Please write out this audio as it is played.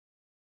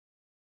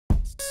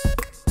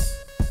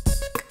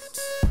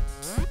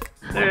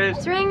is.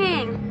 It's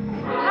ringing.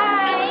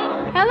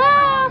 Hi.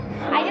 Hello.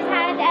 I just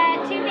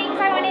had two things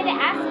I wanted to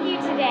ask you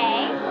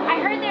today. I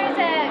heard there's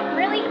a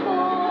really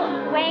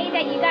cool way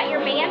that you got your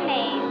band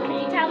name.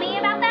 Could you tell me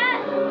about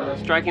that?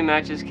 Striking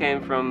matches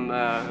came from,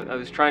 I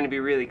was trying to be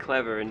really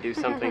clever and do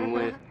something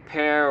with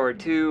pair or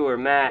two or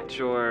match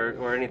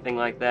or anything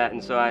like that,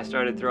 and so I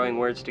started throwing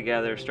words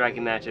together,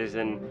 striking matches,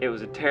 and it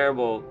was a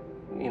terrible,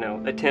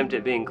 attempt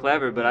at being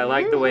clever, but I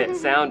liked the way it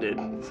sounded.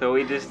 So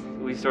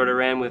we sort of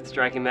ran with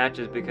striking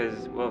matches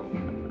because, well,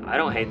 I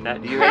don't hate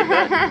that. Do you hate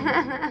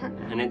that?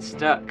 And it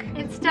stuck.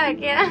 It stuck,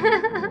 yeah.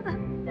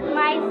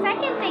 My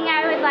second thing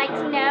I would like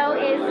to know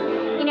is,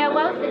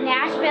 both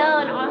Nashville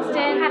and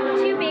Austin have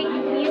two big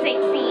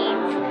music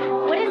scenes.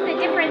 What is the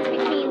difference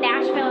between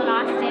Nashville and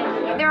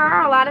Austin? There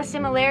are a lot of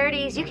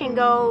similarities. You can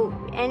go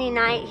any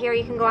night here,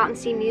 you can go out and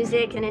see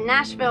music. And in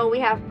Nashville, we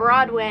have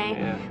Broadway,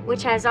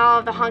 which has all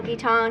of the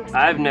honky-tonks.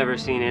 I've never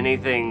seen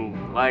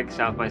anything like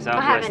South by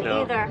Southwest, I haven't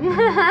though.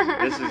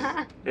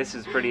 either. This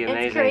is pretty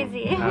amazing. It's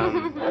crazy.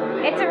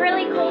 It's a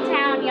really cool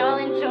town. Y'all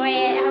enjoy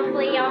it.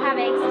 Hopefully y'all have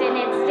an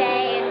extended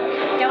stay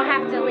and don't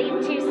have to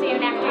leave too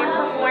soon after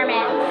your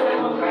performance.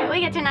 We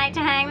get tonight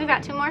to hang. We've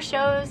got 2 more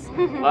shows.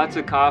 Lots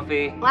of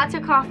coffee. Lots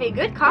of coffee.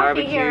 Good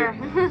coffee Barbecue. here.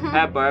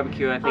 Have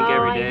barbecue, I think,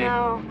 every day. I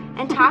know.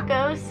 And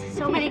tacos.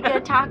 So many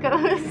good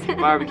tacos.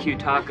 Barbecue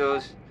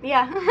tacos.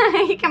 Yeah,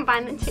 you can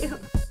find them too.